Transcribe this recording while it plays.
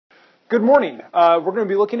Good morning. We're going to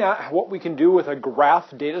be looking at what we can do with a graph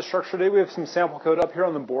data structure today. We have some sample code up here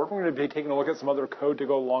on the board. We're going to be taking a look at some other code to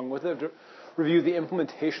go along with it to review the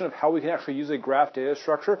implementation of how we can actually use a graph data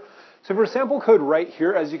structure. So for sample code right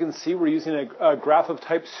here, as you can see, we're using a graph of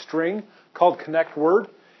type string called connectWord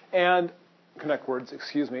and connectWords,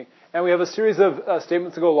 and we have a series of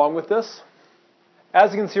statements to go along with this.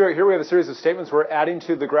 As you can see right here, we have a series of statements we're adding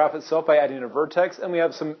to the graph itself by adding a vertex, and we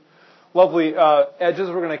have some lovely edges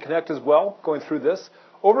we're going to connect as well, going through this.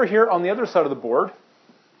 Over here on the other side of the board,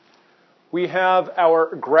 we have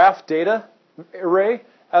our graphData array,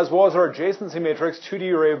 as well as our adjacencyMatrix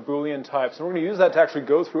 2D array of boolean types. And we're going to use that to actually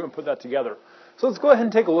go through and put that together. So let's go ahead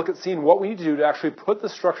and take a look at seeing what we need to do to actually put the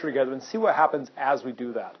structure together and see what happens as we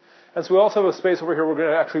do that. And so we also have a space over here we're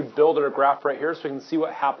going to actually build our graph right here so we can see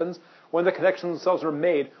what happens when the connections themselves are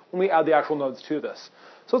made when we add the actual nodes to this.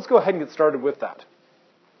 So let's go ahead and get started with that.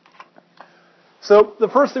 So the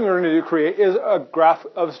first thing we're going to do create is a graph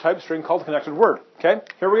of type string called connectWord. Okay,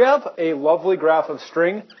 here we have a lovely graph of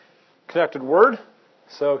string connectWord.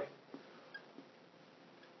 So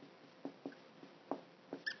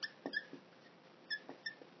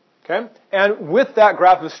okay, and with that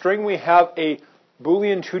graph of string, we have a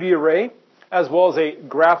boolean 2D array as well as a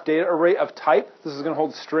graphData array of type. This is going to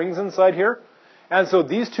hold strings inside here. And so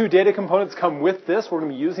these two data components come with this. We're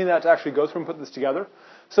going to be using that to actually go through and put this together.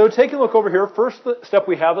 So taking a look over here, first step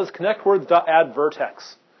we have is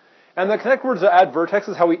connectWords.addVertex. And the connectWords.addVertex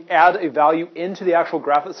is how we add a value into the actual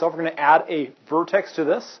graph itself. We're going to add a vertex to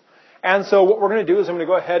this. And so what we're going to do is I'm going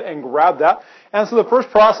to go ahead and grab that. And so the first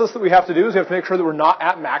process that we have to do is we have to make sure that we're not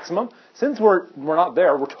at maximum. Since we're not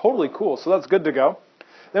there, we're totally cool. So that's good to go.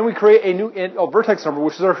 Then we create a new vertex number,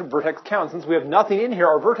 which is our vertex count. Since we have nothing in here,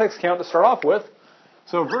 our vertex count to start off with.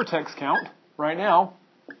 So vertex count right now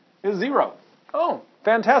is 0. Oh,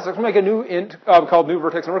 fantastic. We'll make a new int called new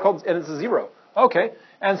vertex number and it's 0. Okay,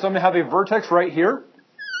 and so I'm going to have a vertex right here,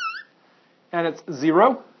 and it's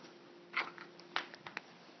 0.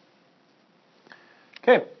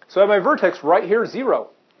 Okay, so I have my vertex right here, 0.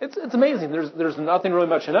 It's amazing. There's nothing really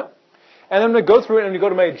much in it. And I'm going to go through it and I'm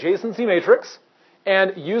going to go to my adjacencyMatrix,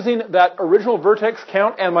 and using that original vertex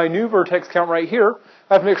count and my new vertex count right here,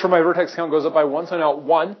 I have to make sure my vertex count goes up by 1, so now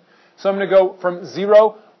 1. So I'm going to go from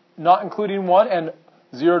 0, not including 1, and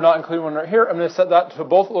 0, not including 1 right here. I'm going to set that to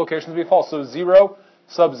both locations to be false. So 0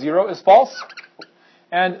 sub 0 is false,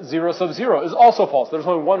 and 0 sub 0 is also false. There's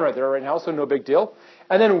only 1 right there right now, so no big deal.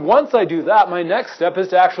 And then once I do that, my next step is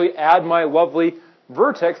to actually add my lovely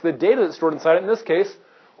vertex, the data that's stored inside it. In this case,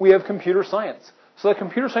 we have computer science. So the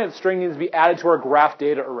computer science string needs to be added to our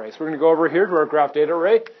graphData array. So we're going to go over here to our graphData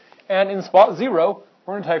array, and in spot 0,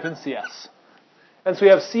 we're going to type in CS. And so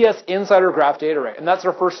we have CS inside our graphData array, and that's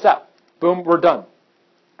our first step. Boom, we're done.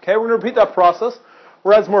 Okay, we're going to repeat that process.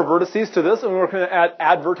 We'll add some more vertices to this, and we're going to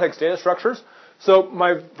add vertex data structures. So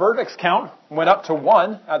my vertex count went up to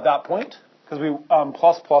 1 at that point, because we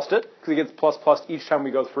plussed it, because it gets plussed each time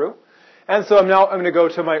we go through. And so now I'm going to go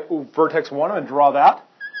to my vertex 1, I'm going to draw that.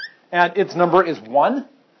 And its number is 1.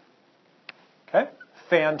 Okay,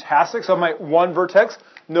 fantastic. So my 1 vertex.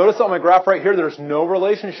 Notice on my graph right here, there's no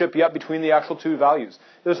relationship yet between the actual two values.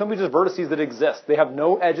 There's simply just vertices that exist. They have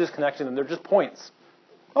no edges connecting them. They're just points.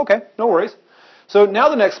 Okay, no worries. So now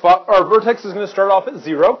the next spot, our vertex is going to start off at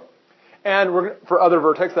 0. And we're for other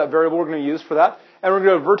vertex, that variable we're going to use for that. And we're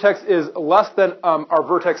going to go vertex is less than our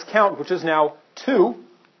vertex count, which is now 2.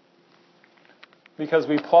 Because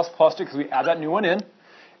we plussed it because we add that new one in.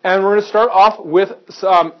 And we're going to start off with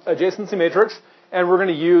adjacencyMatrix, and we're going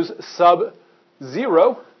to use sub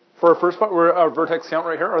 0 for our first part, our vertex count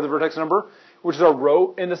right here, or the vertex number, which is our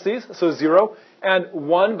row indices, so 0, and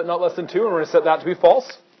 1, but not less than 2, and we're going to set that to be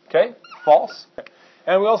false. Okay, false.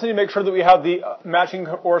 And we also need to make sure that we have the matching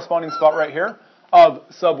corresponding spot right here of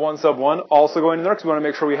sub 1, also going in there, because we want to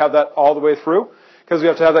make sure we have that all the way through, because we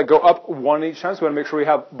have to have that go up 1 each time, so we want to make sure we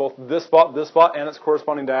have both this spot, and its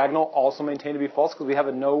corresponding diagonal also maintained to be false, because we have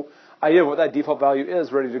no idea what that default value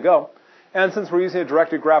is ready to go. And since we're using a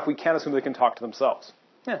directed graph, we can't assume they can talk to themselves.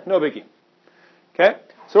 Yeah, no biggie. Okay,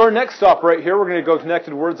 so our next stop right here, we're going to go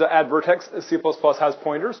connectWords.addVertex. C++ has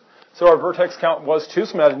pointers. So our vertex count was 2,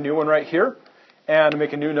 so I'm going to add a new one right here. And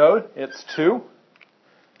make a new node, it's 2.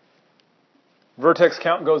 Vertex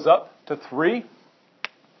count goes up to 3.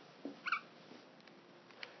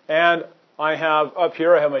 And I have up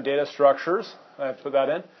here, I have my data structures. I have to put that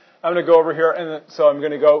in. I'm going to go over here, and so I'm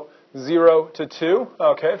going to go 0 to 2.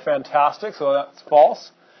 Okay, fantastic. So that's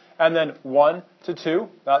false. And then 1 to 2,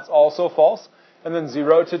 that's also false. And then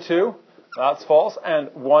 0 to 2, that's false. And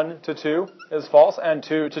 1 to 2 is false. And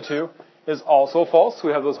 2 to 2 is also false. So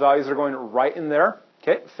we have those values that are going right in there.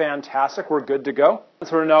 Okay, fantastic. We're good to go.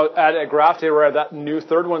 So we're now at a graphData. We're at that new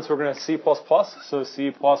third one. So we're going to C++. So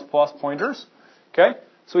C++ pointers. Okay,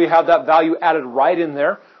 so we have that value added right in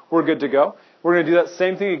there. We're good to go. We're going to do that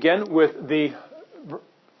same thing again with the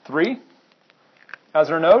 3 as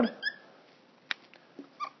our node.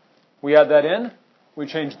 We add that in. We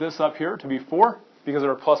change this up here to be 4 because of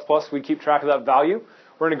our plus plus. We keep track of that value.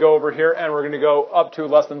 We're going to go over here and we're going to go up to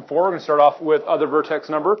less than 4. We're going to start off with other vertex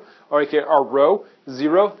number, or aka our row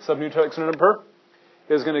 0 subvertex number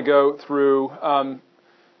is going to go through.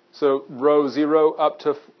 So row 0 up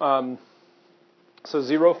to so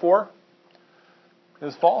 0 4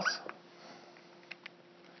 is false.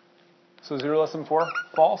 So 0 less than 4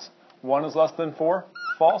 false. 1 is less than 4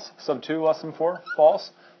 false. Sub 2 less than 4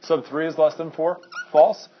 false. Sub 3 is less than 4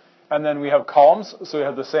 false. And then we have columns, so we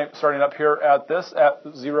have the same starting up here at this, at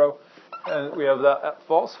 0, and we have that at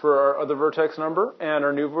false for our other vertex number, and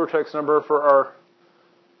our new vertex number for our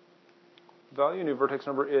value. New vertex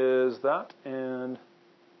number is that, and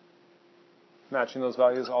matching those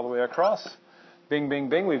values all the way across. Bing, bing,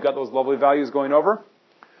 bing, we've got those lovely values going over.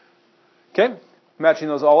 Okay, matching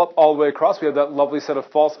those all up all the way across, we have that lovely set of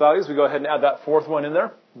false values. We go ahead and add that fourth one in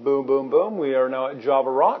there. Boom, boom, boom. We are now at Java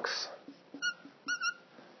Rocks.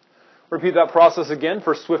 Repeat that process again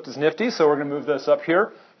for Swift is nifty, so we're going to move this up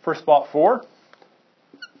here for spot 4.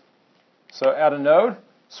 So add a node,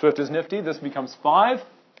 Swift is nifty, this becomes 5.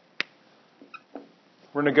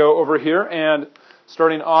 We're going to go over here and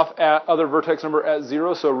starting off at other vertex number at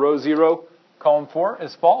 0, so row 0, column 4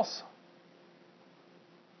 is false.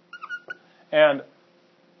 And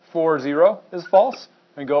 4, 0 is false.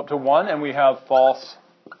 We go up to 1 and we have false,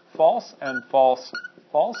 false, and false,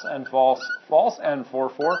 false, and false, false, and 4,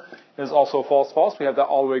 4 is also false, false. We have that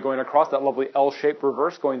all the way going across, that lovely L-shaped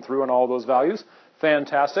reverse going through on all those values.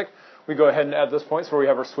 Fantastic. We go ahead and add this point, so we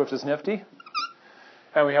have our Swift is nifty.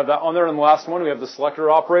 And we have that on there. And the last one, we have the selector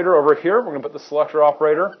operator over here. We're going to put the selector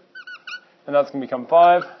operator, and that's going to become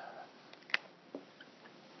 5.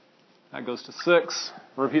 That goes to 6.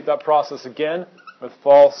 Repeat that process again with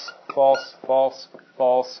false, false, false,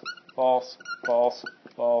 false, false, false,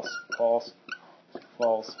 false, false,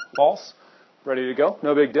 false, false. Ready to go.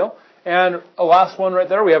 No big deal. And a last one right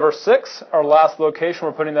there. We have our 6, our last location.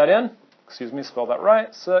 We're putting that in. Excuse me, spell that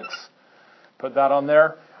right. 6. Put that on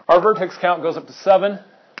there. Our vertex count goes up to 7.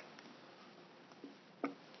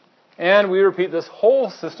 And we repeat this whole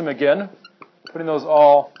system again, putting those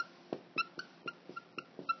all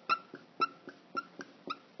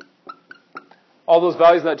those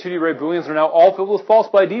values in that 2D array booleans are now all filled with false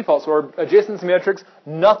by default. So our adjacency matrix,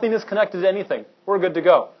 nothing is connected to anything. We're good to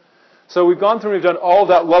go. So we've gone through and we've done all of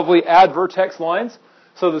that lovely add vertex lines.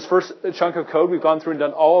 So this first chunk of code, we've gone through and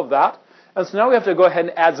done all of that. And so now we have to go ahead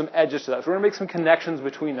and add some edges to that. So we're going to make some connections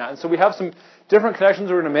between that. And so we have some different connections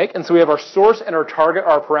we're going to make. And so we have our source and our target,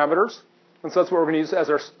 our parameters. And so that's what we're going to use as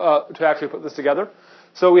our to actually put this together.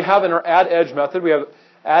 So we have in our add edge method, we have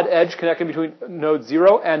add edge connecting between node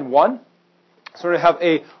 0 and 1. So we're going to have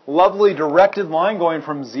a lovely directed line going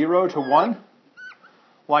from 0 to 1,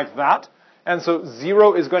 like that. And so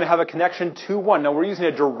 0 is going to have a connection to 1. Now we're using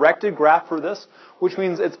a directed graph for this, which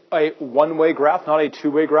means it's a one-way graph, not a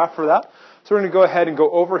two-way graph for that. So we're going to go ahead and go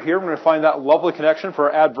over here. We're going to find that lovely connection for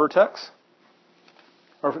our add vertex,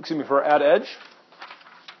 or excuse me, for our add edge.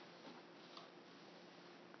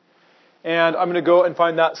 And I'm going to go and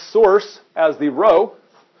find that source as the row.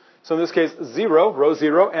 So in this case, 0, row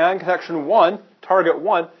 0, and connection 1, target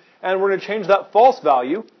 1. And we're going to change that false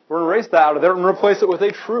value. We're going to erase that out of there and replace it with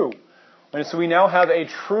a true. And so we now have a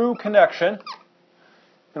true connection.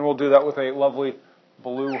 And we'll do that with a lovely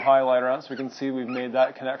blue highlighter on it so we can see we've made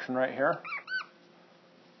that connection right here.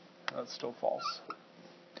 That's still false.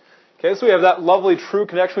 Okay, so we have that lovely true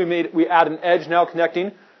connection. We add an edge now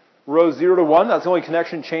connecting row 0 to 1. That's the only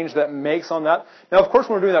connection change that makes on that. Now, of course,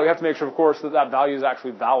 when we're doing that, we have to make sure, of course, that that value is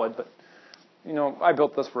actually valid. But, you know, I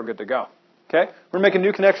built this, we're good to go. Okay, we're going to make a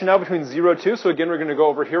new connection now between 0 and 2. So again, we're going to go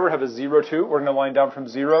over here. We have a 0, 2. We're going to line down from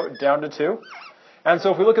 0 down to 2. And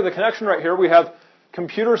so if we look at the connection right here, we have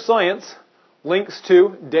computer science links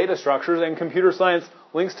to data structures, and computer science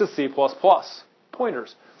links to C++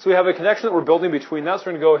 pointers. So we have a connection that we're building between that.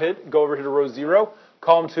 So we're going to go over here to row 0,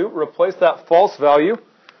 column 2, replace that false value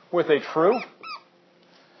with a true.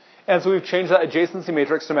 And so we've changed that adjacency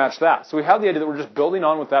matrix to match that. So we have the idea that we're just building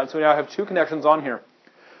on with that. So we now have two connections on here.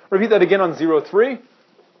 Repeat that again on 0, 3.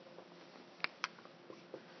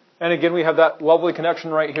 And again, we have that lovely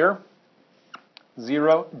connection right here.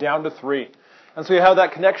 0 down to 3. And so we have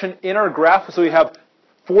that connection in our graph. So we have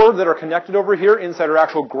 4 that are connected over here inside our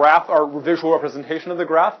actual graph, our visual representation of the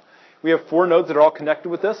graph. We have 4 nodes that are all connected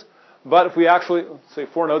with this. But if we actually, say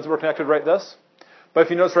 4 nodes were connected right this. But if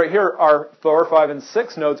you notice right here, our 4, 5, and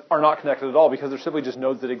 6 nodes are not connected at all because they're simply just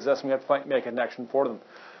nodes that exist and we have to make a connection for them.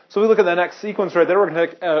 So we look at the next sequence right there. We're going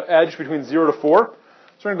to connect an edge between 0 to 4.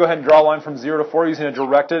 So we're going to go ahead and draw a line from 0 to 4 using a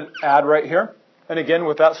directed add right here. And again,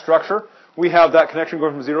 with that structure, we have that connection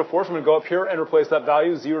going from 0 to 4. So I'm going to go up here and replace that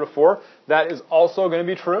value, 0 to 4. That is also going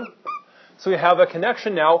to be true. So we have a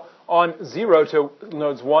connection now on 0 to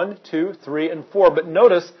nodes 1, 2, 3, and 4. But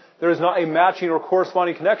notice there is not a matching or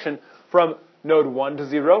corresponding connection from node 1 to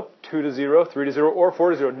 0, 2 to 0, 3 to 0, or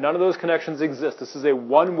 4 to 0. None of those connections exist. This is a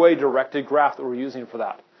one-way directed graph that we're using for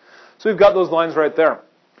that. So we've got those lines right there.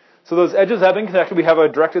 So those edges have been connected. We have a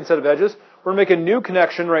directed set of edges. We're going to make a new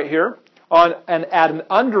connection right here and add an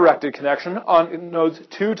undirected connection on nodes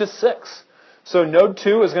 2 to 6. So node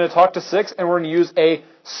 2 is going to talk to 6, and we're going to use a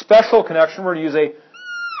special connection. We're going to use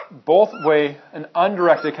an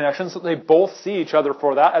undirected connection, so they both see each other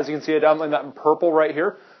for that. As you can see, I downlined that in purple right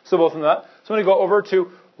here. So both of that. So I'm going to go over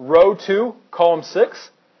to row 2, column 6,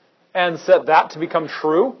 and set that to become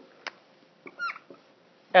true.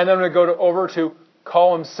 And then I'm going to go over to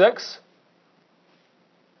column 6,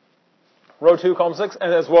 row 2, column 6,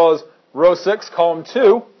 and as well as row 6, column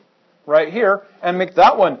 2, right here, and make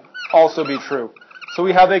that one also be true. So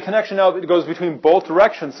we have a connection now that goes between both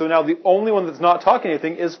directions. So now the only one that's not talking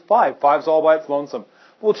anything is 5. 5's all by its lonesome.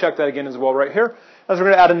 We'll check that again as well right here. As we're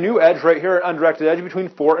going to add a new edge right here, an undirected edge between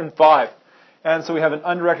 4 and 5. And so we have an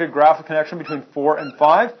undirected graph connection between 4 and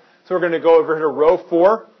 5. So we're going to go over here to row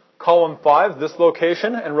 4, column 5, this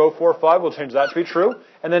location, and row 4, 5, we'll change that to be true.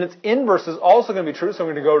 And then its inverse is also going to be true, so I'm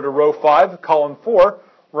going to go to row 5, column 4,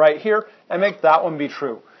 right here, and make that one be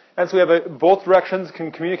true. And so we have both directions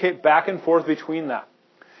can communicate back and forth between that.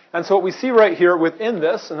 And so what we see right here within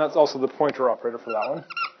this, and that's also the pointer operator for that one,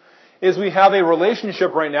 is we have a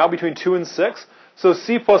relationship right now between 2 and 6. So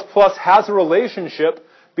C++ has a relationship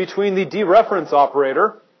between the dereference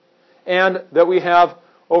operator and that we have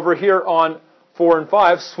over here on 4 and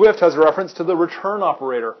 5. Swift has a reference to the return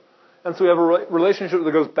operator. And so we have a relationship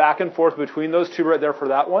that goes back and forth between those two right there for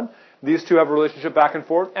that one. These two have a relationship back and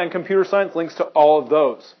forth, and computer science links to all of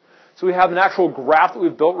those. So we have an actual graph that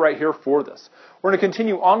we've built right here for this. We're going to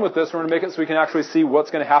continue on with this. We're going to make it so we can actually see what's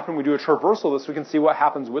going to happen. We do a traversal of this. We can see what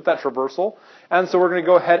happens with that traversal. And so we're going to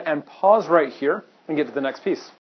go ahead and pause right here and get to the next piece.